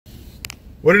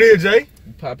What it is, Jay?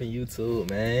 Popping YouTube,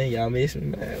 man. Y'all miss me,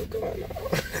 man. What's going on?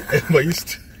 But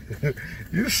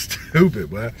you stupid,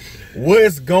 boy.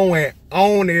 What's going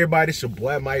on, everybody? It's your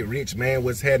boy Mike Rich, man.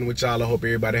 What's happening with y'all? I hope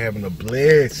everybody having a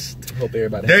blessed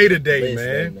day today,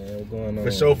 man. What's going on?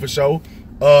 For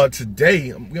sure.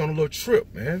 Today we on a little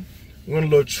trip, man. We on a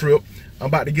little trip. I'm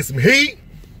about to get some heat.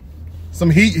 Some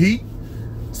heat.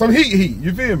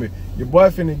 You feel me? Your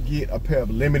boy finna get a pair of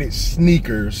limited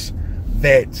sneakers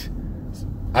that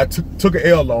I took an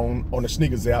L on the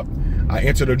sneakers app. I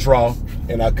entered a draw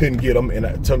and I couldn't get them, and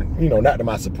I took, not to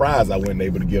my surprise, I wasn't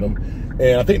able to get them.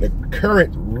 And I think the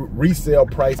current resale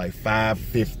price like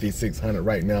 $550, $600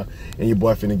 right now, and your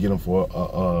boy finna get them for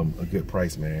a good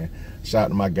price, man. Shout out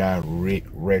to my guy Rick,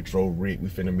 Retro Rick. We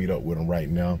finna meet up with him right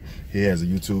now. He has a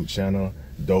YouTube channel,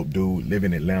 dope dude, live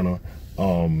in Atlanta.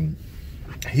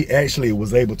 He actually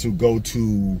was able to go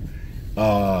to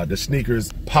the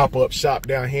sneakers pop-up shop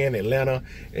down here in Atlanta,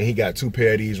 and he got 2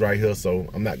 pair of these right here. So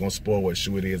I'm not gonna spoil what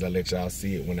shoe it is. I'll let y'all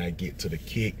see it when I get to the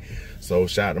kick. So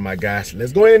shout out to my guys.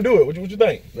 Let's go ahead and do it. What you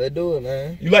think? Let's do it,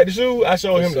 man. You like the shoe? I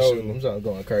showed him the shoe. I'm just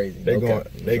going crazy.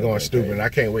 They going stupid. I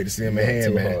can't wait to see him in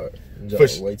hand, man.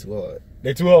 Way too hard.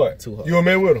 They too hard? Too hard. You a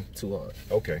man with them? Too hard.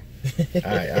 Okay.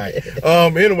 All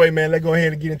right. Anyway, man, let's go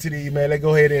ahead and get into these, man. Let's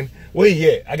go ahead and, where he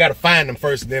at? I got to find them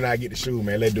first, and then I get the shoe,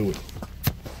 man. Let's do it.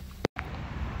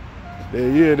 There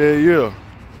you.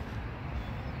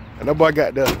 And that boy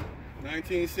got the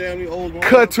 1970 old one.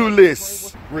 cut to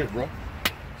list. Rick, bro.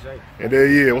 And there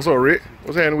you. What's up, Rick?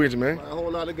 What's happening with you, man? A whole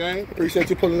lot of game. Appreciate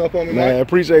you pulling up on me, man. Mike.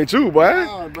 Appreciate you, boy.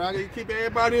 All right, bro. I keep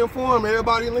everybody informed,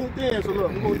 everybody linked in. So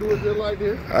look, we're gonna do it just like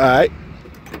this. All right.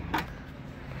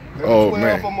 Oh,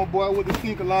 man. I'm my boy with the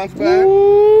sneaker launch bag.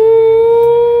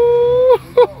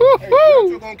 Hey,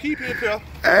 you're gonna keep it, pal.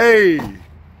 Hey.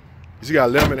 You got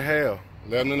 11 and a half.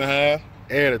 11 and a half.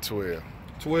 And a 12.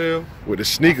 12. With the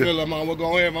sneaker. I feel like, man, we're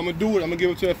going to I'm going to do it. I'm going to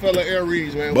give it to a fella Air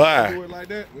Reeds, man. Boy. Do it like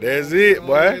that. That's it,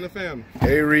 boy.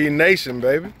 Air Reed Nation,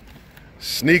 baby.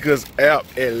 Sneakers app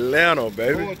Atlanta,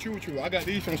 baby. True. I got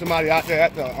these from somebody out there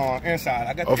at the inside.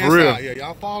 I got the for real? Yeah,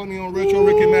 y'all follow me on Retro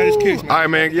Rick and Maddie's Kicks, man. All right,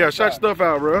 man. Yeah, shout your stuff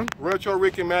out, bro. Retro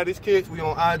Rick and Maddie's Kicks. We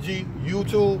on IG,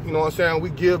 YouTube. You know what I'm saying? We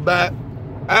give back.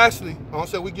 Actually,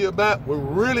 we give back. We're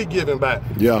really giving back.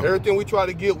 Yeah. Everything we try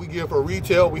to get, we give for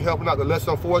retail. We helping out the less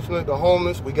unfortunate, the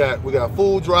homeless. We got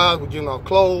food drives. We're getting our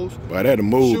clothes. Boy, that the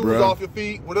move, shoes bro. Off your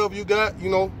feet, whatever you got,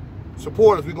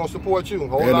 support us. We're gonna support you.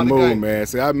 Whole That's lot the move, game. man.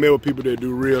 See, I met with people that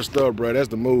do real stuff, bro. That's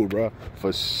the move, bro.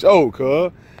 For sure,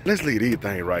 cuz. Let's leave these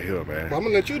things right here, man. I'm gonna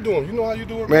let you do them. You know how you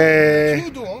do it, man. You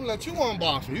do them. I'm gonna let you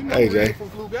unbox them. You know, hey, Jay. From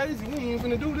Blue Gazy, we ain't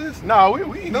even finna do this. No,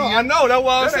 we no, I know. That's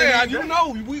what I'm saying. You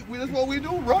know, that's what we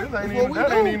do, bro. That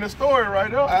ain't even the story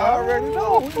right there. I already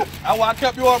know. That's why I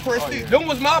kept you on prestige. Them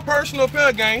was my personal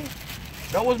pair, gang.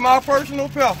 That was my personal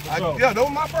pair. Yeah, that was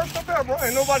my personal pair, bro.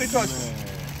 Ain't nobody touching me.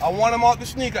 I want them off the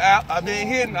sneaker app. I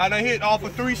done hit off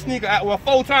of 3 sneaker app. Well,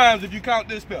 4 times if you count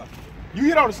this pair. You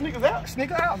hit on the sneakers app?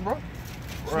 Sneaker app, bro.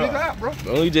 Sneaker app, bro.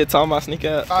 Don't you just talking about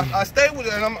sneaker app? I stay with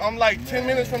it, and I'm like 10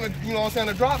 minutes from the,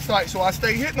 the drop site, so I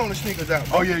stay hitting on the sneakers app.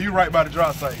 Bro. Oh yeah, you right by the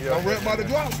drop site. Yeah. I'm right by the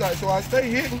drop site, so I stay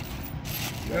hitting.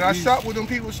 And I shop with them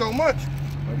people so much.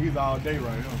 But he's all day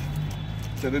right here.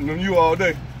 So them you all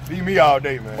day. Be me all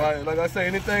day, man. Right, like I say,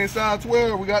 anything size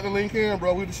 12, we got the link in,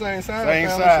 bro. We the same size. Same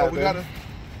size, so we gotta.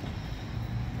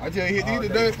 I just hit these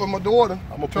today for my daughter.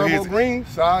 I'm a Turbo Green,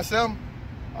 size 7.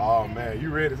 Oh man, you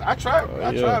ready? I tried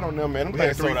on them, man. I'm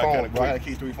playing 3 phones, bro. I had to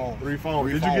keep 3 phones. 3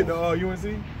 phones. Did you get the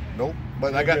UNC? Nope.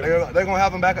 But they're gonna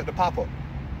have them back at the pop-up.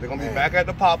 They're gonna be back at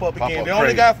the pop-up again. They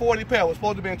only only got 40 pair. It was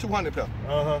supposed to be in 200 pair.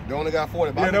 They only got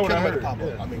 40. But yeah, I've been killing them at the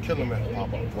pop-up. I've been killing them at the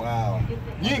pop-up. Wow.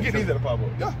 You didn't get these at the pop-up?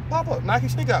 Yeah, pop-up. Nike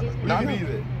sneaker app.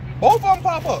 These Both of them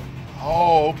pop-up.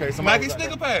 Oh, okay. So Nike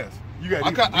sneaker pads.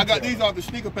 I got these off the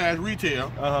sneaker pads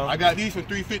retail. I got these for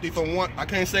 $350 from one. I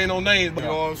can't say no names, but you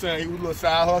know what I'm saying. He was a little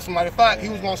side hustle. Matter of fact, he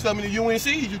was gonna sell me the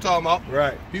UNCs you talking about.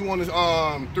 Right. He wanted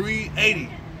 $380,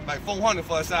 like $400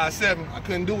 for a size 7. I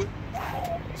couldn't do it,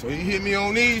 so he hit me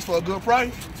on these for a good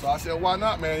price. So I said, why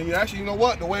not, man? He actually, you know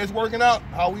what? The way it's working out,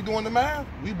 how we doing the math,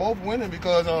 we both winning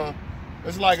because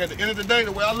it's like at the end of the day,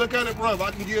 the way I look at it, bro, if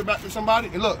I can give it back to somebody,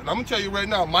 and look, I'm gonna tell you right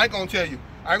now, Mike gonna tell you.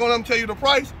 I ain't gonna let him tell you the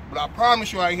price, but I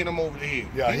promise you I ain't hit him over the head.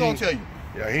 Yeah, he gonna tell you.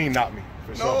 Yeah, he ain't knocked me.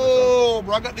 For no, sure.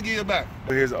 Bro, I got to give it back.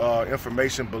 Here's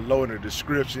information below in the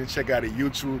description. Check out the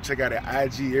YouTube, check out the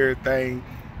IG, everything.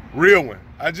 Real one.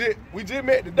 We just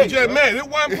met today. We just met. It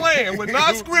wasn't planned. We're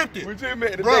not scripted. We just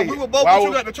met today. Bro, we were both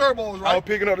you got the turbos, right? I was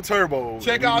picking up the turbos.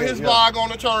 Check out his vlog on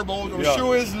the turbos. I'm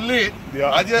sure it's lit.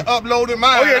 Yeah. I just uploaded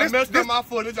mine. Oh, yeah, I messed up my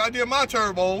footage. I did my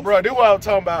turbos. Bro, this is what I was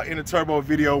talking about in the turbo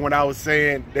video when I was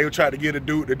saying they were trying to get a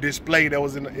dude the display that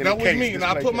was in the case. That was me, and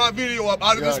I put my video up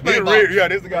out of the display box.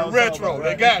 This is the guy. Retro.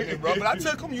 They got me, bro. But I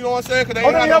took them, you know what I'm saying? Cause they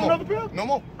ain't have another pair? No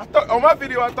more. I thought on my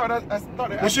video, I thought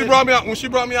when she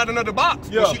brought me out another box,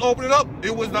 when she opened it up,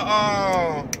 it was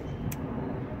the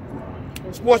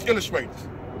Sports Illustrators.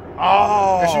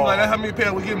 Oh. And she was like, that's how many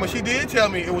pairs we give. But she did tell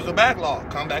me it was a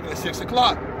backlog. Come back at 6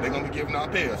 o'clock. They're going to be giving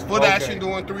out pairs. For that, she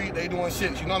doing 3, they doing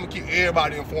 6. You know, I'm going to keep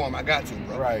everybody informed. I got to,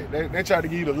 bro. Right. They try to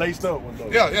give you the laced up ones,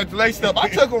 though. Yeah, the laced up. I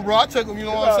took them, bro. I took them, you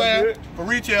know what I'm saying? For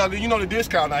retail, you know the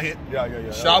discount I hit.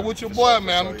 Yeah. Shout with your boy,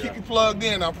 man. I'm going to keep you plugged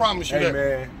in. I promise you that. Hey,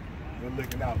 man. You're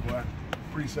looking out, boy.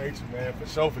 Appreciate you, man. For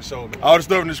sure. All the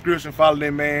stuff in the description. Follow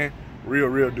them, man.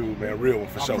 Real dude, man. Real one,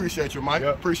 for sure. I appreciate you, Mike.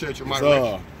 Yep. Appreciate you,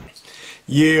 Mike.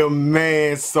 Yeah,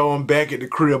 man, so I'm back at the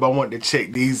crib. I wanted to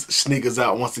check these sneakers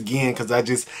out once again because I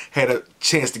just had a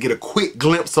chance to get a quick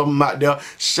glimpse of them out there.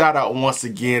 Shout out once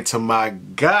again to my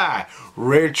guy,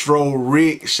 Retro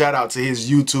Rick. Shout out to his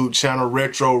YouTube channel,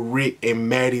 Retro Rick and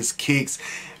Maddie's Kicks.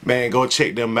 Man, go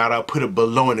check them out. I'll put it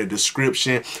below in the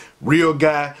description. Real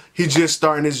guy. He just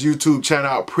starting his YouTube channel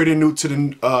out. Pretty new to the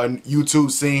YouTube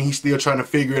scene. He's still trying to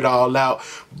figure it all out.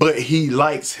 But he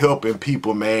likes helping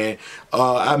people, man.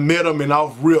 I met him and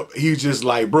off rip, he was just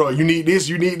like, bro, you need this,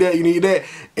 you need that, you need that.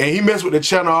 And he messed with the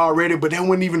channel already, but that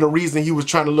wasn't even the reason he was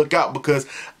trying to look out, because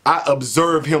I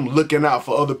observe him looking out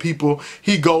for other people.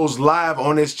 He goes live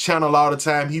on his channel all the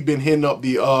time. He been hitting up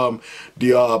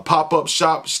the pop-up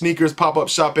shop, sneakers pop-up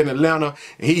shop in Atlanta.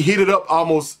 And he hit it up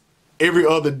almost every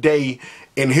other day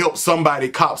and help somebody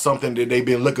cop something that they've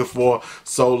been looking for.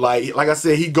 So like I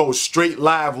said, he goes straight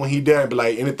live when he done. Be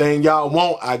like, anything y'all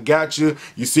want, I got you.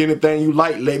 You see anything you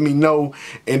like, let me know.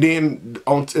 And then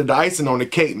on to the icing on the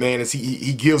cake, man, is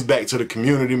he gives back to the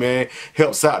community, man.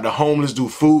 Helps out the homeless, do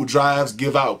food drives,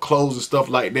 give out clothes and stuff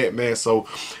like that, man. So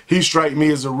he strike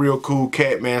me as a real cool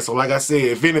cat, man. So like I said,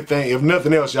 if anything, if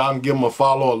nothing else, y'all can give him a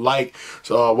follow, a like,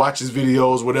 watch his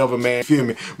videos, whatever, man. Feel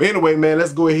me? But anyway, man,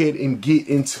 let's go ahead and get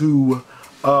into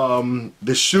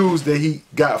the shoes that he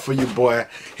got for your boy.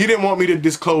 He didn't want me to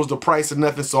disclose the price or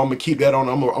nothing, so I'm gonna keep that on.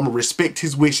 I'm gonna respect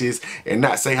his wishes and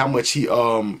not say how much he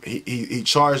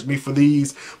charged me for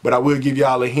these, but I will give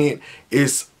y'all a hint.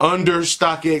 It's under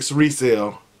StockX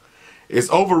resale. It's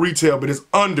over retail, but it's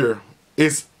under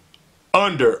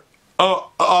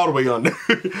all the way under.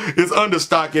 It's under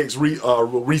StockX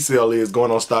resale is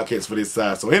going on StockX for this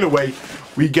size. So anyway,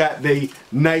 we got the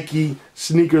Nike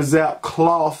Sneaker Zap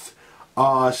cloth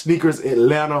Sneakers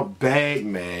Atlanta bag,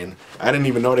 man. I didn't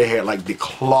even know they had like the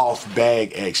cloth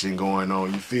bag action going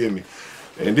on, you feel me?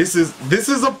 And this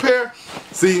is a pair.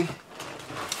 See,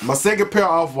 my second pair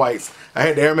of Off-Whites, I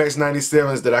had the Air Max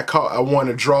 97s that I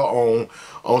wanted to draw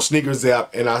on Sneaker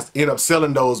Zap, and I ended up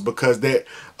selling those because that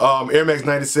Air Max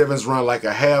 97s run like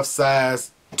a half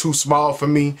size too small for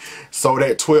me, so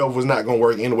that 12 was not gonna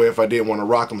work anyway if I didn't want to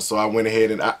rock them. So I went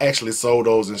ahead and I actually sold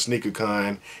those in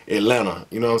SneakerCon Atlanta,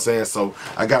 you know what I'm saying? So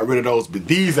I got rid of those, but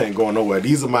these ain't going nowhere.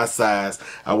 These are my size.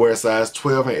 I wear size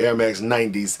 12 and Air Max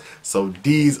 90s, so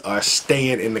these are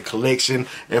staying in the collection.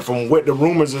 And from what the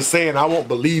rumors are saying, I won't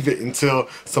believe it until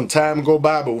some time go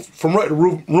by, but from what the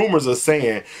rumors are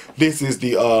saying, this is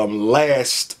the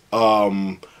last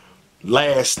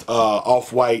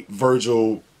Off-White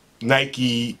Virgil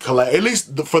Nike collab, at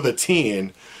least for the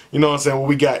 10, you know what I'm saying, where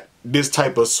we got this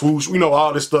type of swoosh, we know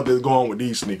all this stuff that's going on with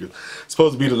these sneakers. It's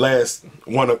supposed to be the last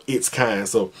one of its kind,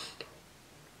 so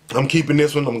I'm keeping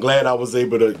this one. I'm glad I was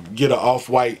able to get an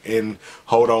Off-White and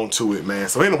hold on to it, man.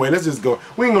 So anyway, let's just go.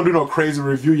 We ain't gonna do no crazy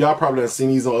review. Y'all probably have seen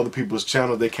these on other people's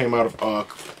channels. They came out a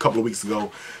couple of weeks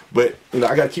ago, but you know,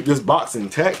 I gotta keep this box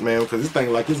intact, man, because this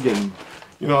thing like it's getting,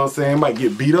 you know what I'm saying, it might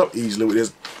get beat up easily with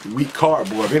this weak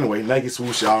cardboard. But anyway, Nike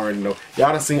swoosh, y'all already know.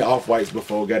 Y'all done seen Off-Whites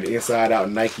before. Got the inside out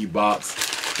Nike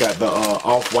box. Got the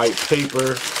Off-White paper.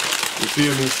 You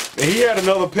feel me? And he had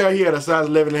another pair. He had a size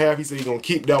 11.5. He said he's gonna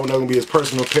keep that one. That's gonna be his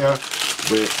personal pair.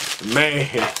 But man,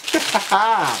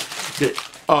 the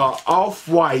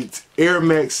Off-White Air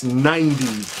Max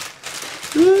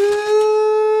 90s.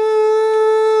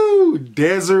 Ooh,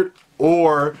 desert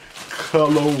or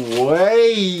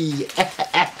colorway.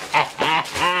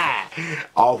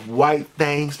 Off-White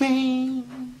things.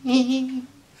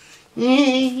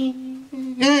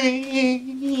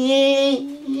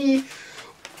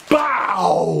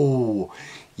 Bow!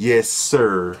 Yes,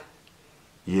 sir.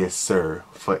 Yes, sir.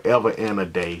 Forever and a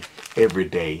day. Every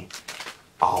day.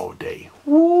 All day.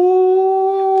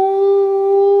 Woo!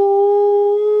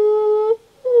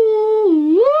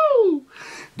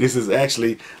 This is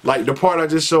actually like the part I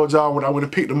just showed y'all when I went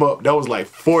and picked them up. That was like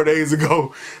 4 days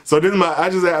ago. So this is my,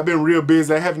 I've been real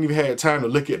busy. I haven't even had time to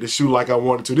look at the shoe like I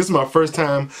wanted to. This is my first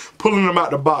time pulling them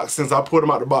out the box since I put them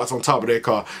out the box on top of that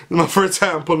car. This is my first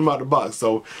time pulling them out the box.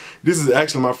 So this is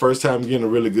actually my first time getting a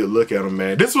really good look at them,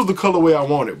 man. This was the colorway I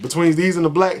wanted. Between these and the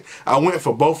black, I went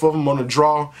for both of them on the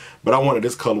draw, but I wanted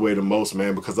this colorway the most,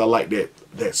 man, because I like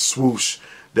that swoosh,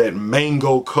 that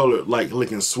mango colored like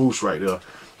looking swoosh right there.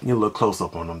 Get a little close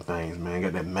up on them things, man.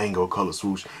 Got that mango color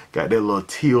swoosh. Got that little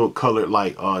teal colored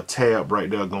like tab right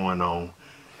there going on.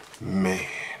 Man.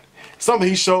 Something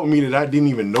he showed me that I didn't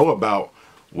even know about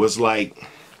was like,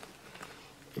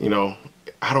 you know,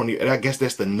 I guess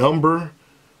that's the number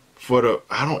for the,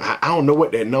 I don't know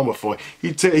what that number for.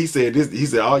 He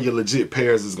said all your legit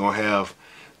pairs is gonna have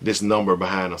this number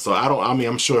behind them. So I mean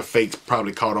I'm sure Fake's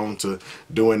probably caught on to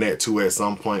doing that too at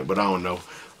some point, but I don't know.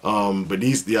 But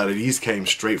these came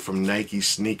straight from Nike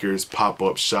Sneakers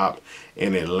pop-up shop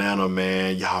in Atlanta,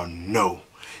 man. Y'all know,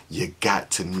 you got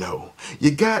to know,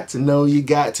 you got to know, you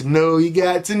got to know, you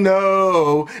got to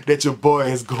know that your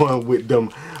boy is going with them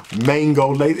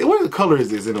mango laces. What color is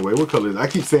this anyway? What color is it? I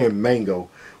keep saying mango,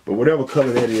 but whatever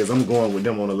color that is, I'm going with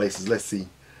them on the laces. Let's see.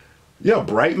 Yeah,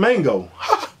 bright mango.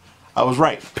 I was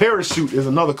right. Parachute is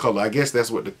another color. I guess that's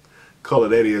what the color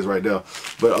that is right there.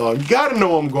 But you gotta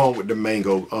know I'm going with the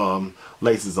mango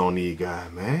laces on these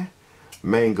guys, man.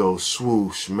 Mango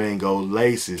swoosh, mango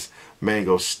laces,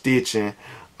 mango stitching.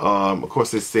 Of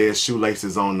course it says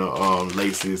shoelaces on the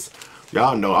laces.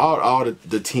 Y'all know all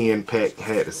the 10 pack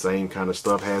had the same kind of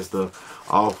stuff. Has the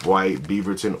off-white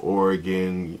Beaverton,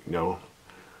 Oregon, you know,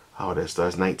 all that stuff.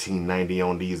 It's 1990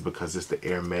 on these because it's the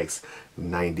Air Max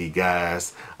 90,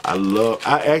 guys.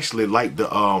 I actually like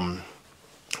the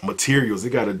materials.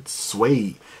 It got a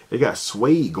suede. It got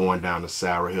suede going down the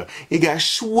side right here. It got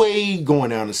suede going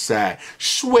down the side.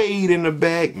 Suede in the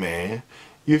back, man.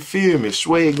 You feel me?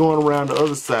 Suede going around the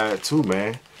other side too,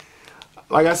 man.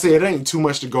 Like I said, it ain't too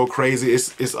much to go crazy.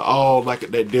 It's all like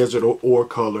that desert ore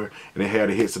color, and it had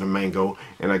the hits of the mango.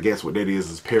 And I guess what that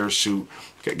is parachute.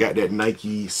 Got that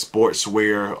Nike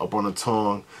sportswear up on the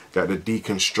tongue. Got the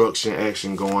deconstruction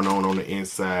action going on the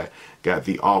inside. Got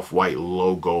the off-white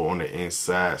logo on the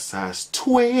inside. Size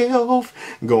 12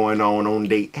 going on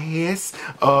the ass.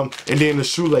 And then the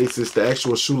shoelaces, the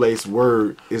actual shoelace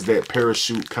word is that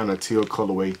parachute kind of teal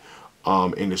colorway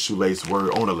in the shoelace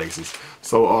word on the laces.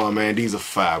 So man, these are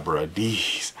fire, bro.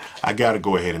 These, I gotta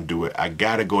go ahead and do it. I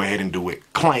gotta go ahead and do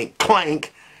it. Clank,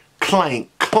 clank,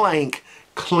 clank, clank.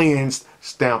 Cleansed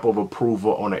stamp of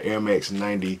approval on the Air Max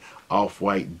 90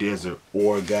 off-white desert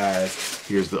ore, guys.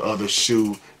 Here's the other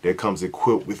shoe that comes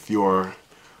equipped with your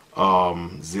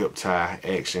zip tie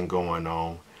action going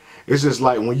on. It's just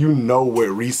like when you know what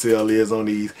resale is on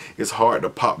these, it's hard to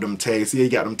pop them tags. See, you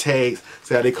got them tags.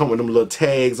 See how they come with them little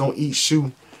tags on each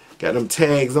shoe? Got them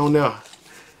tags on there.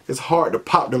 It's hard to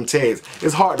pop them tags.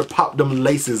 It's hard to pop them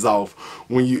laces off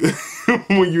when you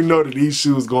when you know that these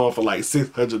shoes going for like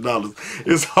 $600.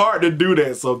 It's hard to do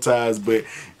that sometimes, but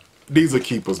these are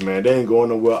keepers, man. They ain't going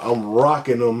nowhere. I'm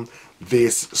rocking them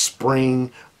this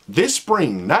spring. This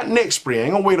spring, not next spring. I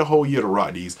ain't gonna wait a whole year to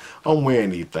rock these. I'm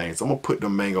wearing these things. I'm gonna put the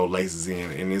mango laces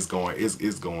in, and it's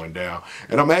going down.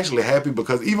 And I'm actually happy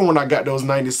because even when I got those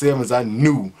 97s, I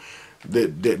knew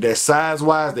that size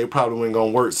wise they probably weren't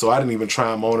gonna work, so I didn't even try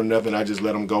them on or nothing. I just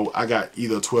let them go. I got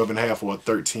either a 12.5 or a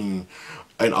 13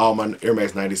 in all my Air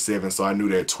Max 97, so I knew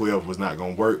that 12 was not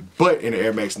gonna work. But in the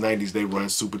Air Max 90s, they run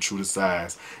super true to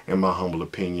size, in my humble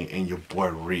opinion. And your boy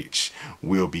Rich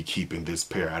will be keeping this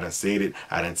pair. I done said it.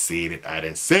 I done said it. I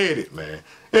done said it, man.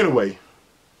 Anyway,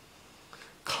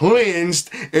 cleansed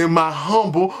in my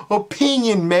humble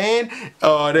opinion, man.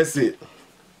 That's it.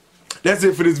 That's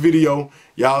it for this video.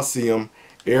 Y'all see them.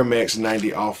 Air Max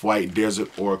 90 off-white desert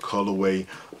ore colorway.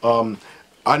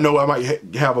 I know I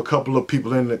might have a couple of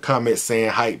people in the comments saying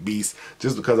hype beast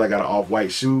just because I got an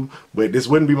off-white shoe, but this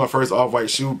wouldn't be my first off-white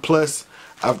shoe. Plus,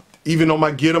 even on my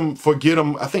get 'em,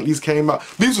 I think these came out.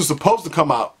 These were supposed to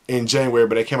come out in January,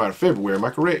 but they came out in February. Am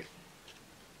I correct?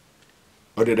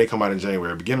 Or did they come out in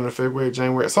January? Beginning of February,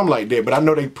 January? Something like that. But I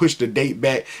know they pushed the date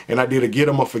back, and I did a get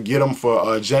 'em or forget 'em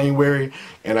for January.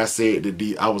 And I said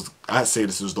that I said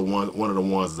this was one of the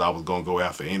ones that I was gonna go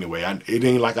after anyway. It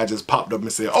ain't like I just popped up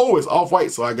and said, "Oh, it's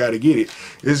off-white, so I gotta get it."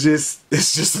 It's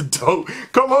just a dope.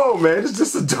 Come on, man, it's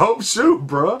just a dope shoe,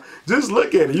 bro. Just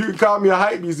look at it. You can call me a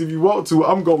hype beast if you want to.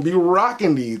 I'm gonna be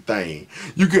rocking these things.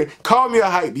 You can call me a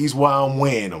hype beast while I'm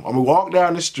wearing them. I'm gonna walk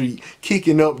down the street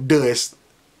kicking up dust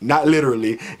not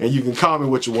literally, and you can call me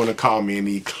what you want to call me in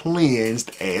the cleansed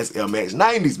ass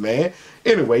MX90s, man.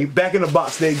 Anyway, back in the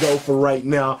box they go for right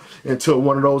now until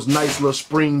one of those nice little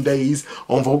spring days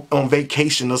on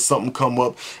vacation or something come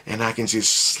up and I can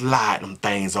just slide them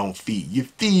things on feet. You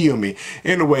feel me?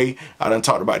 Anyway, I done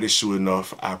talked about this shoe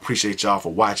enough. I appreciate y'all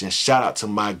for watching. Shout out to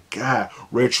my guy,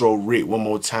 Retro Rick, one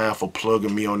more time for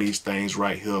plugging me on these things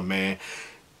right here, man.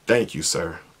 Thank you,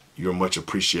 sir. You're much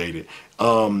appreciated.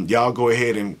 Y'all go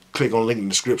ahead and click on the link in the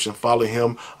description, follow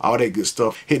him, all that good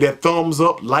stuff. Hit that thumbs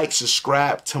up, like,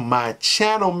 subscribe to my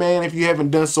channel, man. If you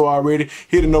haven't done so already,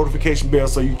 hit the notification bell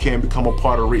so you can become a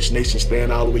part of Rich Nation,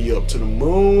 stand all the way up to the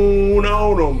moon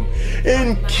on them.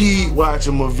 And keep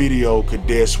watching my video, cause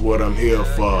that's what I'm here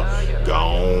for.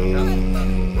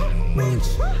 Gone.